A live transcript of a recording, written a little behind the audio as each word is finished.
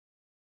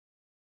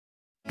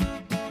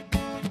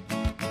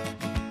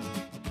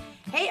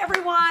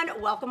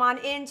everyone. Welcome on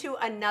into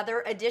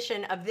another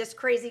edition of This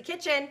Crazy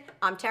Kitchen.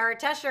 I'm Tara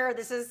Tesher.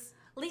 This is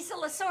Lisa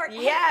Lasort.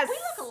 Yes. Hey, we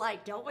look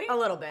alike, don't we? A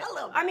little bit. A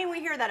little bit. I mean, we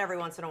hear that every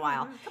once in a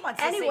while. Come on,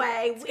 sissy.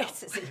 Anyway,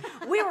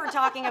 we were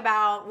talking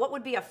about what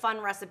would be a fun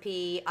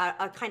recipe,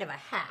 a kind of a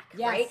hack,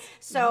 Yes. right?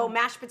 So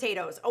mashed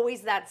potatoes,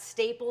 always that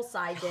staple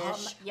side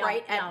dish, yum,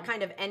 right? yum. At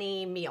kind of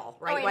any meal,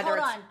 right? wait, Whether hold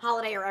it's on.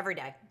 holiday or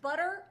everyday.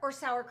 Butter or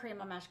sour cream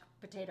on mashed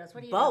potatoes?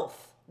 What do you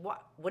Both. What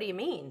do you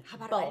mean? How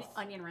about both?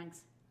 onion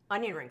rings?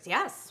 Onion rings,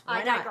 yes. I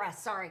Why not?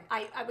 digress. Sorry.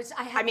 I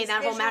I had mean, these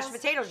that whole mashed visuals.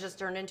 potatoes just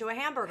turned into a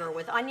hamburger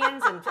with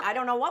onions, and I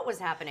don't know what was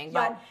happening.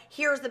 But Yum.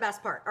 here's the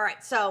best part. All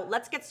right, so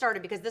let's get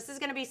started because this is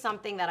going to be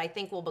something that I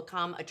think will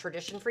become a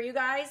tradition for you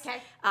guys.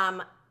 Okay.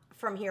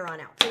 From here on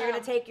out. So you're going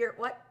to take your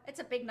what? It's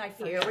a big knife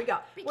for Here you. we go.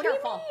 Be What do you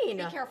careful. mean?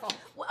 Be careful.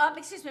 Well,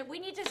 excuse me. We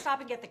need to stop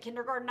and get the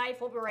kindergarten knife.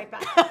 We'll be right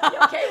back. You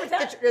okay with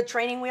that? The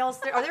training wheels.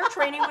 Are there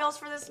training wheels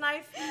for this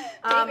knife?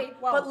 Maybe.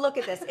 Well- But look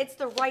at this. It's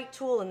the right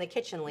tool in the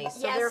kitchen, Lisa.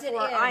 So Yes, it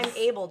therefore, is. I'm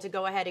able to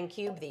go ahead and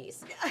cube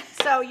these.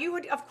 So you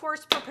would, of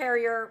course, prepare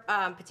your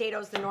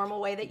potatoes the normal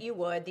way that you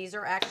would. These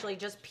are actually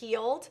just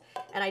peeled,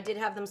 and I did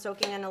have them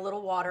soaking in a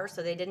little water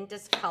so they didn't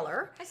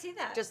discolor. I see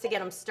that. Just to get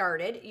them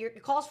started.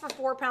 It calls for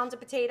 4 pounds of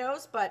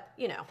potatoes, but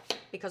you know,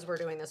 because we're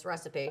doing this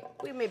recipe,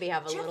 we maybe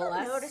have a Did you little ever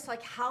less. notice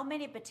like how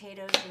many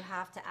potatoes you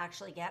have to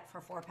actually get for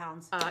 4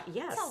 pounds?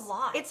 Yes. It's a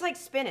lot. It's like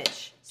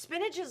spinach.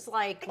 Spinach is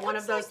like one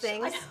of comes those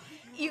like- I things. know.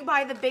 You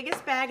buy the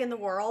biggest bag in the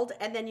world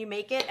and then you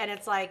make it and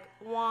it's like,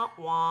 wah,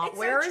 wah. It's so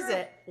Where is true.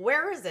 it?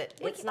 Where is it?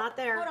 Wait, It's not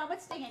there. Hold on,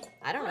 what's stinging?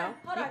 I don't Hold know.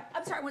 on, hold on.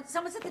 I'm sorry. When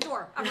someone's at the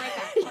door, I'm right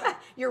back. Hold on.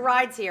 Your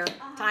ride's here.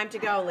 Time to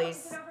go, Is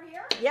Lise. it over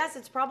here? Yes,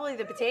 it's probably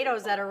the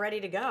potatoes that are ready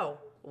to go.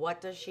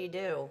 What does she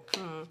do?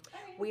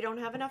 We don't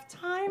have enough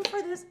time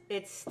for this.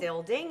 It's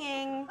still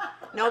dinging.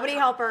 Nobody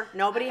help her.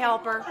 Nobody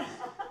help her.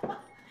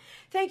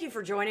 Thank you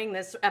for joining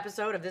this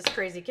episode of This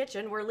Crazy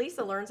Kitchen where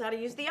Lisa learns how to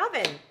use the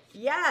oven.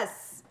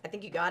 Yes. I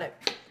think you got it.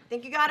 I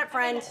think you got it,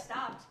 friend. It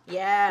stopped.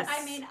 Yes.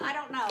 I mean, I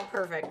don't know.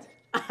 Perfect.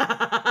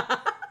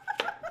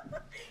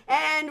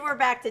 And we're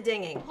back to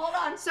dinging. Hold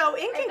on. So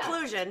in Right back.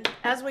 conclusion,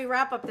 as we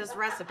wrap up this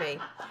recipe,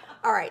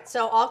 all right,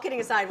 so all kidding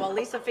aside, while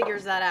Lisa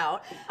figures that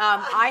out,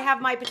 I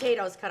have my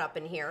potatoes cut up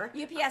in here.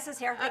 UPS is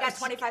here. I got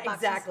 25 bucks.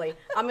 Exactly.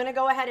 I'm going to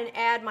go ahead and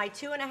add my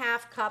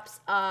 2.5 cups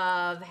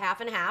of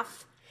half and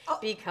half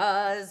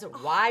because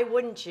why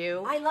wouldn't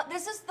you? I love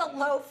this is the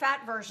low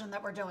fat version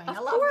that we're doing. Of I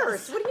love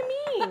course. this. What do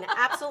you mean?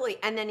 Absolutely.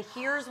 And then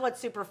here's what's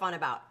super fun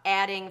about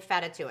adding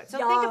feta to it. So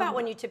think Yum. about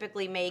when you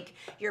typically make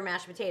your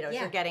mashed potatoes.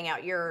 Yeah. You're getting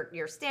out your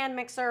stand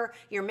mixer,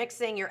 you're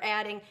mixing, you're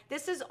adding.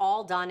 This is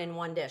all done in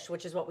one dish,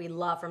 which is what we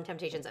love from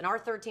Temp-tations. And our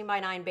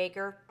 13x9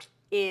 baker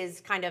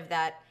is kind of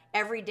that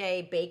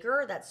everyday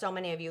baker that so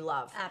many of you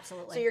love.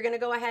 Absolutely. So you're going to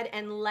go ahead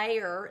and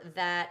layer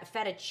that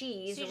feta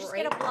cheese. So you just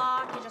right- get a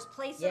block, you just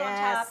place it on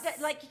Yes. top.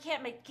 Like you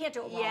can't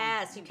do it wrong.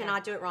 Yes, you Okay.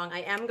 cannot do it wrong.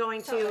 I am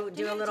going So, to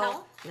do you do a need a little.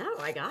 towel? No,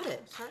 I got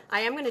it. Sure. I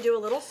am going to do a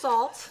little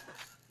salt.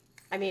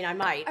 I mean, I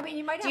might. I mean,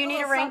 you might have Do you a need a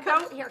little raincoat?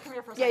 something- Here, come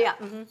here for a Yeah,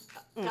 second.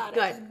 yeah. Got it.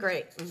 Good,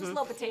 great. Just a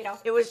little potato.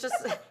 It was just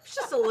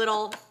a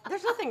little.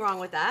 There's nothing wrong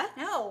with that.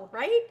 No.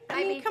 Right? I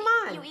mean, mean, come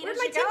on. you eat Where'd as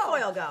my you tin go.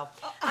 foil go?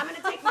 I'm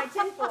going to take my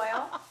tin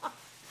foil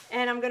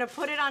and I'm going to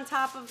put it on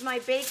top of my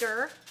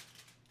baker.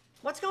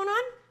 What's going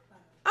on?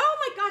 Oh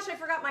my gosh, I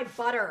forgot my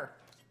butter.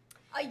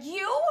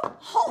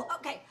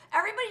 Okay.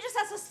 Everybody just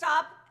has to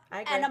stop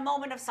I agree. and a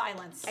moment of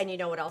silence. And you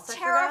know what else I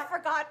Tara forgot?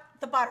 forgot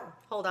the butter.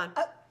 Hold on.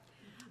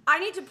 I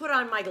need to put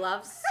on my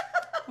gloves,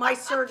 my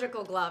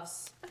surgical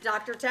gloves.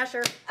 Dr.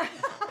 Tesher,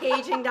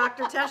 paging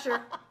Dr.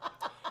 Tesher.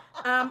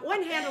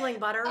 When handling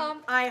butter,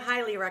 I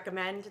highly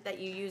recommend that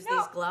you use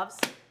these gloves.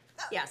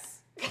 Yes.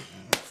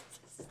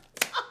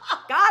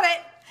 Got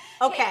it.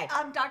 Okay.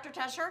 Hey, Dr.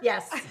 Tesher.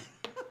 Yes.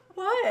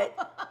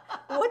 What?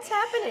 What's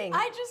happening?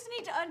 I just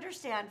need to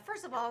understand.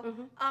 First of all,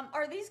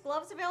 are these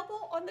gloves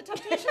available on the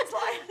Temp-tations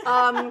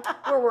line?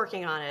 We're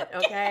working on it,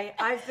 okay?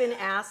 I've been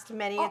asked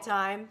many a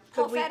time.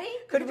 Palfetti?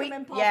 Could You we?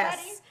 come in Yes.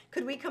 Palfetti?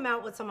 Could we come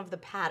out with some of the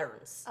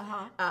patterns?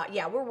 Uh-huh.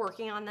 Yeah, we're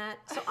working on that.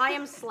 So I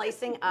am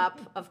slicing up,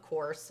 of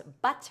course,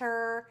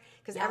 butter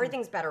because Yum.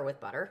 everything's better with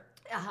butter,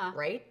 Uh-huh.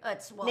 right?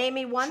 Well, Name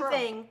me one true.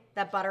 thing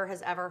that butter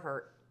has ever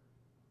hurt.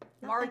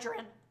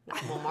 Margarine.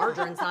 Well,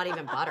 margarine's not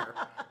even butter.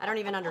 I don't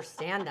even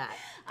understand that.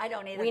 I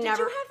don't either. We Did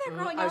never. you have that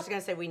growing I up? was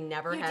gonna say we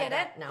never You had did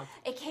that. it? No.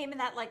 It came in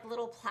that like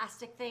little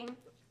plastic thing.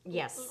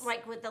 Yes.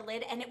 Like with the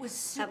lid, and it was That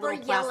super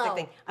little plastic yellow.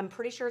 thing. I'm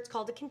pretty sure it's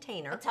called a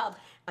container. A tub.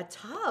 A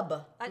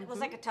tub. It was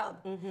like a tub.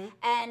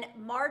 And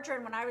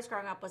margarine, when I was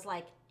growing up, was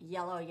like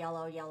yellow,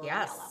 yellow, yellow,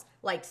 Yes. yellow.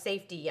 Like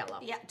safety yellow.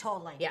 Yeah,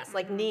 totally. Yes,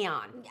 like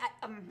neon.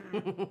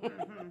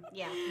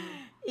 Yeah.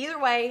 Either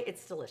way,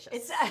 it's delicious.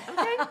 It's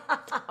Okay?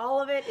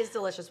 All of it is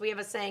delicious. We have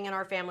a saying in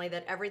our family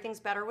that everything's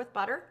better with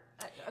butter,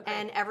 okay.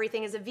 and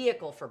everything is a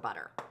vehicle for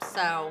butter.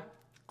 So,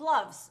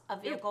 Gloves, a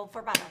vehicle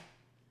for butter.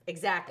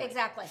 exactly.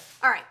 Exactly.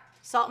 All right,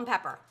 salt and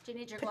pepper. Do you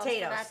need your gloves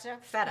Potatoes, for that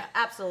too? feta,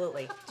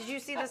 absolutely. Did you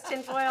see this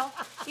tin foil?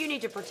 You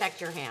need to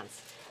protect your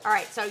hands. All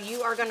right, so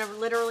you are gonna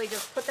literally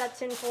just put that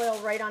tin foil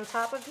right on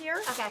top of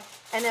here. Okay.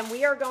 And then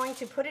we are going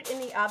to put it in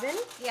the oven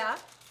Yeah.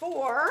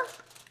 for,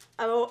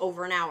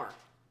 over an hour.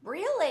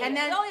 Really? And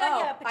then,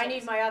 yeah, I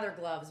need my other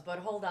gloves, but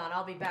hold on,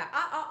 I'll be back.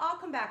 I'll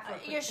come back for a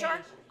quick You sure?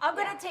 change. I'm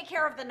going to take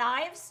care of the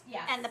knives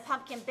Yes. and the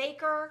pumpkin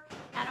baker,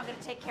 and I'm going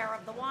to take care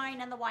of the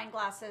wine and the wine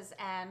glasses.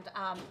 And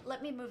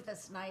let me move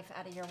this knife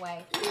out of your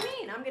way. What do you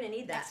mean? I'm going to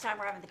need that. Next time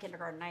we're having the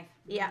kindergarten knife.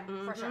 Yeah,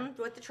 for sure.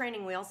 with the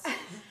training wheels.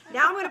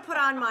 Now I'm going to put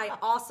on my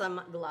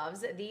awesome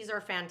gloves. These are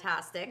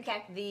fantastic.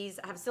 Okay. These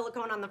have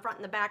silicone on the front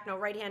and the back, no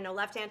right hand, no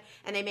left hand,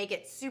 and they make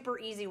it super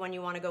easy when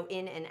you want to go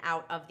in and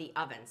out of the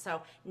oven.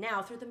 So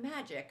now through the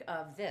magic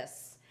of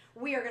this,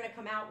 we are going to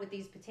come out with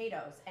these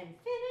potatoes and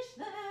finish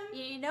them.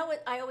 You know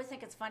what? I always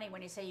think it's funny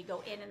when you say you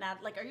go in and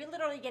out. Like, are you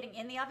literally getting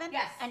in the oven?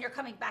 Yes. And you're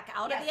coming back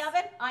out Yes. of the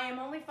oven? I am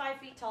only 5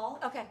 feet tall.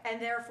 Okay. And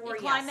therefore,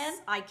 You climb yes,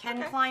 in? I can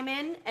Okay. climb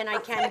in and I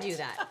can do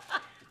that.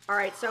 All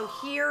right, so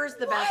here's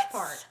the best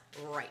part.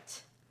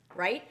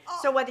 Right?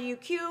 So whether you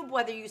cube,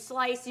 whether you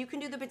slice, you can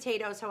do the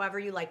potatoes however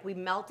you like. We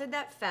melted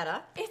that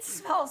feta. It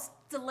smells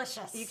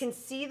delicious. You can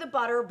see the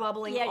butter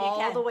bubbling Yeah, you all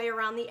can. the way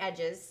around the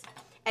edges.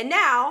 And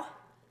now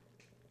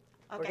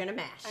we're Okay. gonna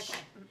mash. Okay.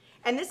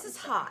 And this is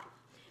hot.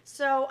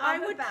 So I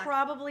move would back.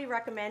 probably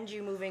recommend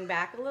you moving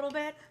back a little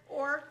bit.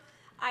 Or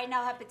I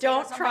now have potatoes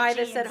Don't on my try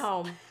this at jeans.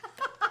 home.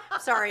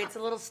 Sorry, it's a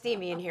little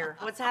steamy in here.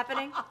 What's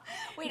happening?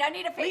 Wait, I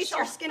need a At least facial.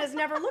 your skin has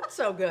never looked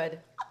so good.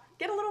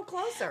 Get a little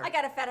closer. I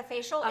got a feta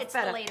facial. It's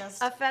the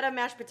latest. A feta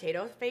mashed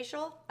potato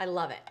facial. I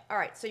love it. All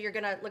right, so you're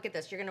gonna look at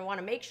this. You're gonna want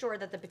to make sure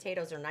that the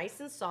potatoes are nice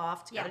and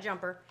soft. Got a Yeah.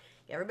 jumper.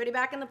 Get everybody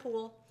back in the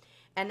pool,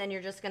 and then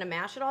you're just gonna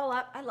mash it all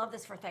up. I love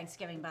this for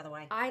Thanksgiving, by the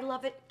way. I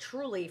love it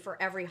truly for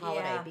every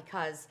holiday Yeah.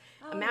 because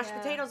Oh, mashed yeah.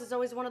 potatoes is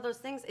always one of those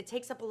things. It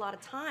takes up a lot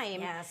of time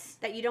Yes.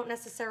 that you don't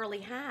necessarily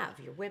have.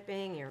 You're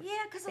whipping, you're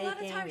Yeah, because a lot of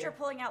baking, times you're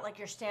pulling out like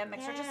your stand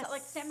mixer. Just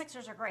like Yes. stand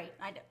mixers are great.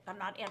 I'm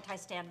not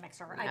anti-stand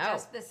mixer. No,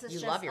 This is you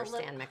just love your a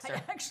little- stand mixer.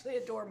 I actually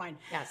adore mine.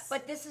 Yes.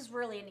 But this is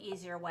really an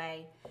easier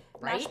way.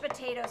 Right? Mashed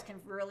potatoes can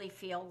really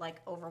feel like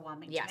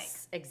overwhelming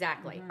Yes,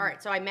 exactly. All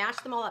right, so I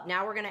mashed them all up.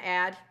 Now we're gonna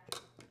add,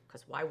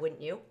 because why wouldn't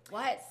you? to make.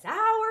 What?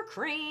 Sour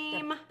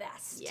cream. The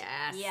best.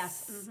 Yes.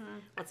 Yes. Mm-hmm.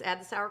 Let's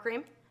add the sour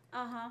cream.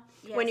 Uh-huh.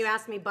 Yes. When you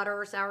ask me butter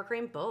or sour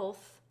cream,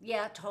 both.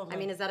 Yeah, totally. I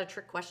mean, is that a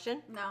trick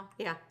question? no.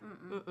 Yeah.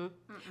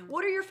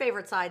 What are your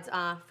favorite sides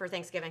for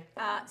Thanksgiving?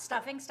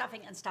 Stuffing,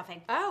 and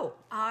stuffing. Oh,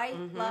 I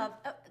love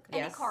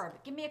any Yes. carb.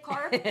 Give me a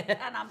carb,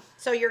 and I'm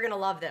so you're gonna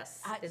love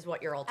this, is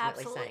what you're ultimately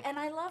absolutely. saying. And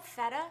I love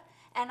feta,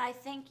 and I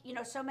think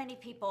so many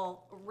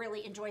people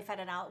really enjoy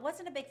feta now. It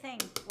wasn't a big thing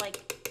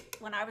like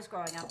when I was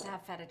growing up to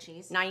have feta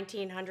cheese.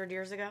 1900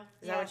 years ago?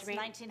 Is that what you mean?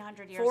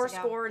 1900 years Four ago.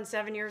 score and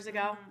 7 years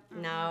ago?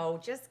 No,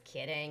 just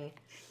kidding.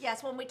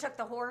 Yes, when we took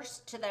the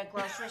horse to the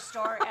grocery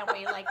store and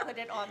we put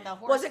it on the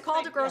horse. Was it called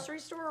thing. a grocery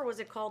store or was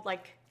it called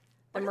like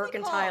the What are they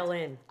Mercantile called?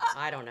 Inn?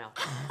 I don't know.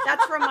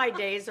 That's from my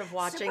days of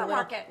watching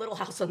Supermarket. Little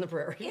House on the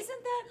Prairie.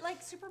 Isn't that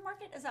like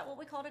supermarket? Is that what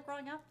we called it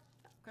growing up?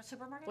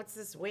 Supermarket? What's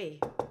this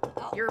we?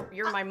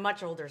 You're my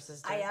much older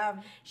sister. I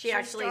am. She True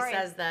actually story.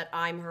 says that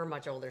I'm her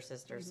much older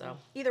sister. So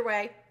either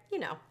way,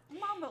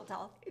 Mom will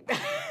tell.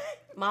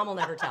 Mom will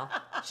never tell.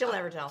 She'll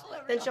never tell.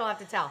 Then she'll have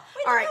to tell.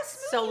 Wait, All look right, how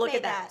smooth so you look made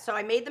at that. that. So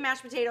I made the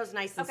mashed potatoes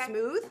nice and Okay.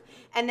 smooth.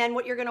 And then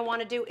what you're going to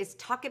want to do is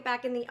tuck it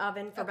back in the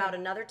oven for about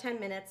another 10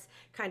 minutes.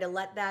 Kind of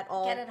let that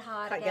all Get it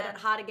hot get again. it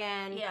hot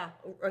again. Yeah.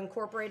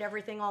 Incorporate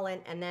everything all in,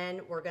 and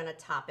then we're going to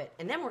top it,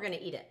 and then we're going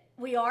to eat it.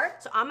 We are?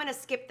 So I'm going to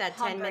skip that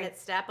Hungry. 10-minute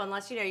step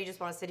unless you just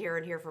want to sit here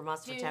and hear from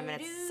us for 10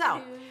 minutes. Do,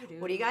 So, do,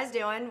 what are you guys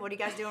doing? What are you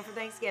guys doing for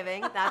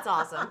Thanksgiving? That's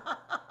awesome.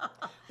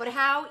 But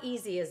how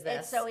easy is this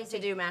It's so easy.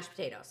 to do mashed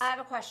potatoes? I have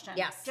a question.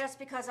 Yes. Just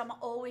because I'm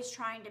always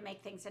trying to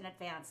make things in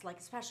advance,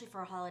 especially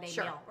for a holiday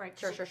Sure. meal, right?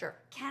 Sure.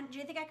 Do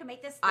you think I could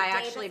make this the I day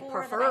actually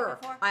before, the prefer.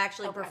 night before? I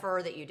actually Okay.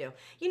 prefer that you do.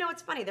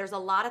 It's funny. There's a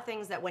lot of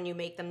things that when you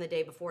make them the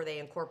day before, they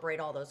incorporate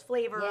all those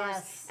flavors.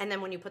 Yes. And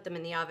then when you put them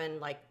in the oven,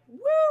 woo,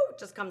 it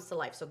just comes to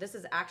life. So this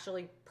is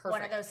actually perfect.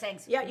 One of those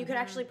things. Yeah, you could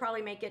actually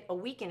probably make it a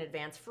week in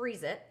advance,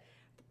 freeze it,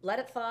 let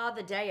it thaw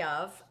the day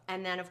of,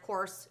 and then of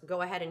course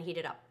go ahead and heat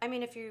it up. I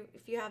mean, if you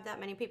have that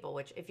many people,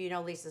 which if you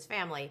know Lisa's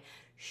family,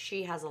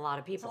 she has a lot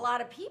of people. It's a lot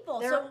of people.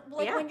 They're-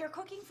 So, yeah. when you're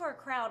cooking for a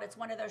crowd, it's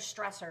one of those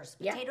stressors.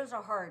 Yeah. Potatoes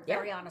are hard, Yeah.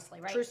 very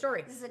honestly, right? True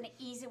story. This is an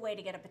easy way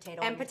to get a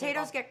potato. And on your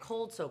potatoes table. get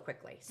cold so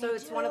quickly. So They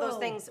it's one of those do.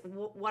 things,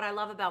 what I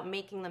love about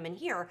making them in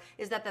here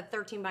is that the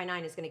 13 by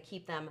 9 is going to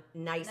keep them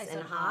nice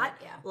and hot,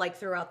 yeah.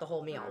 throughout the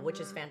whole meal, which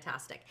is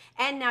fantastic.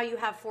 And now you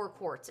have 4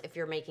 quarts if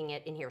you're making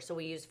it in here. So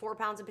we use 4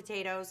 pounds of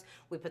potatoes.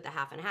 We put the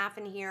half and half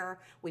in here.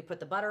 We put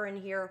the butter in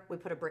here. We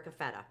put a brick of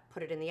feta.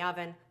 Put it in the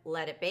oven.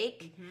 Let it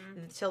bake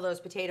until those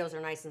potatoes are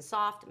nice and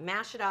soft.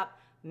 Mash it up.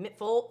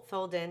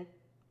 Fold in.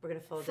 We're going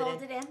to fold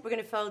it in. We're going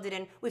to fold it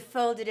in. We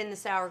folded in the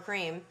sour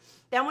cream.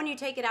 Then when you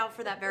take it out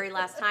for that very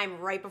last time,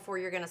 right before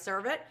you're going to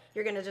serve it,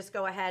 you're going to just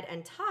go ahead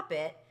and top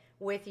it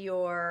with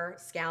your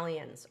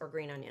scallions or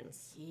green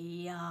onions.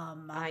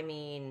 Yum. I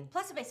mean,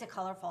 Plus, it makes it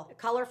colorful.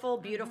 colorful,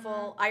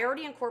 beautiful. I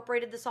already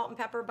incorporated the salt and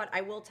pepper, but I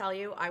will tell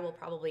you, I will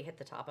probably hit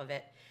the top of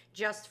it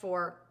just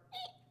for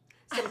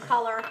some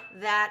color.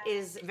 That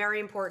is very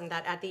important.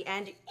 That at the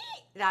end,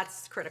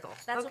 that's critical.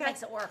 That's what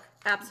makes it work.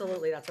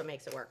 Absolutely, that's what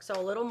makes it work. So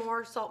a little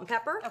more salt and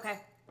pepper. Okay.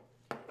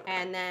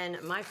 And then,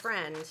 my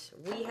friend,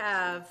 we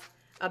have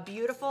a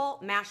beautiful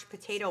mashed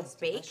potato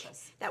bake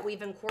that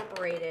we've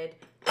incorporated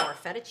our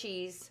feta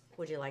cheese.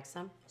 Would you like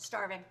some?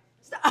 Starving.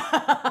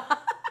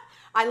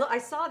 I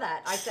saw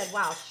that. I said,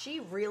 wow,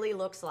 she really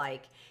looks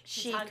like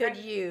she could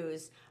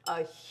use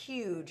a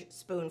huge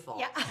spoonful.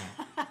 Yeah.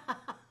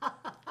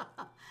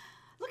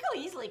 Look how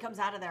easily it comes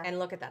out of there. And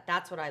look at that.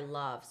 That's what I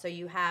love. So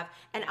you have,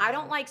 and I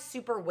don't like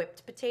super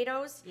whipped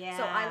potatoes. Yeah.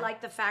 So I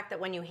like the fact that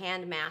when you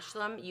hand mash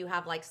them, you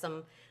have like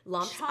some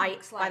lumps.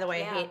 Chunks, By the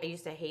way, yeah. I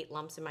used to hate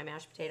lumps in my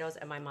mashed potatoes,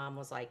 and my mom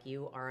was like,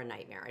 you are a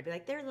nightmare. I'd be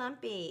like, they're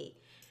lumpy.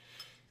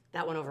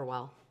 That went over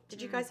well.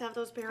 Did you guys have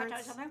those Can I parents?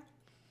 tell you something?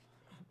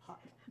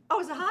 Oh,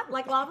 is it hot?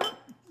 Like lava?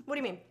 What do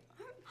you mean?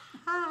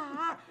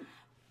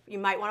 You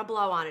might want to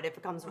blow on it if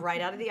it comes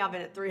right out of the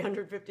oven at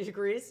 350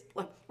 degrees.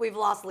 Look, we've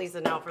lost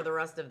Lisa now for the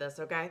rest of this,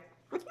 okay?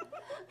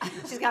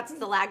 She's got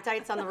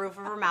stalactites on the roof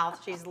of her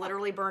mouth. She's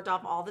literally burnt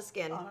off all the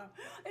skin.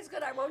 It's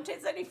good. I won't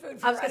taste any food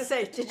for I was going to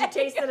say, did you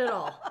taste it at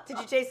all? Did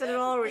you taste it at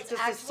all, or was it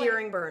just a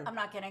searing burn? I'm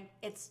not kidding.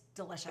 It's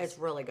delicious. It's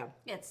really good.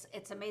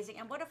 It's amazing.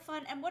 And what a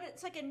fun, and what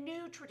it's like a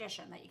new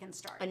tradition that you can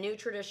start. A new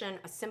tradition,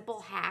 a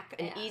simple hack,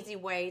 an easy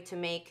way to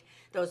make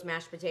those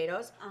mashed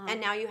potatoes. And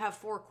now you have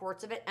 4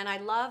 quarts of it. And I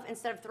love,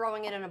 instead of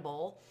throwing it in a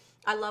bowl,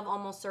 I love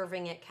almost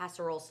serving it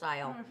casserole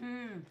style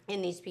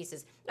in these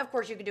pieces. Of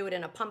course, you could do it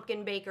in a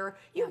pumpkin baker.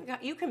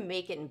 You can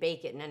make it and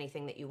bake it in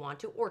anything that you want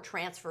to, or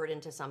transfer it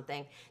into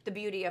something. The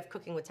beauty of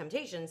cooking with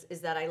Temptations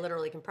is that I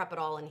literally can prep it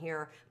all in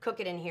here,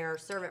 cook it in here,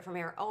 serve it from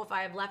here. Oh, if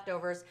I have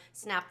leftovers,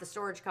 snap the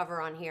storage cover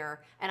on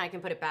here, and I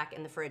can put it back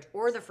in the fridge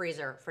or the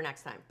freezer for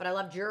next time. But I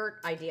loved your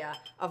idea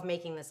of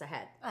making this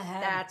ahead.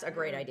 That's a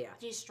great idea.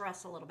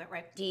 De-stress a little bit,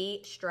 right?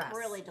 De-stress.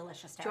 Really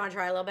delicious. Do you want to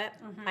try a little bit?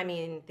 I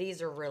mean,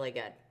 these are really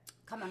good.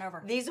 Come on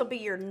over. These will be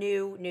your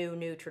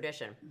new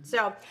tradition.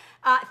 So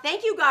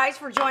thank you guys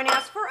for joining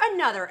us for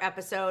another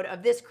episode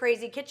of This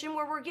Crazy Kitchen,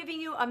 where we're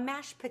giving you a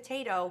mashed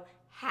potato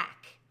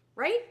hack,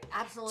 right?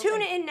 Absolutely.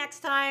 Tune in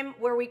next time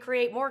where we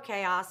create more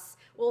chaos.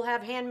 We'll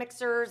have hand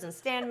mixers and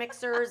stand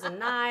mixers and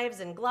knives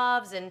and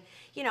gloves, and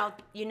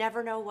you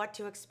never know what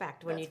to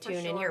expect when you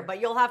tune in here. But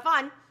you'll have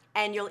fun,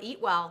 and you'll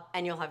eat well,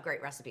 and you'll have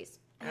great recipes.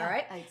 All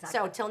right? Exactly.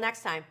 So till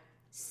next time,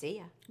 see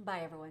ya.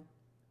 Bye, everyone.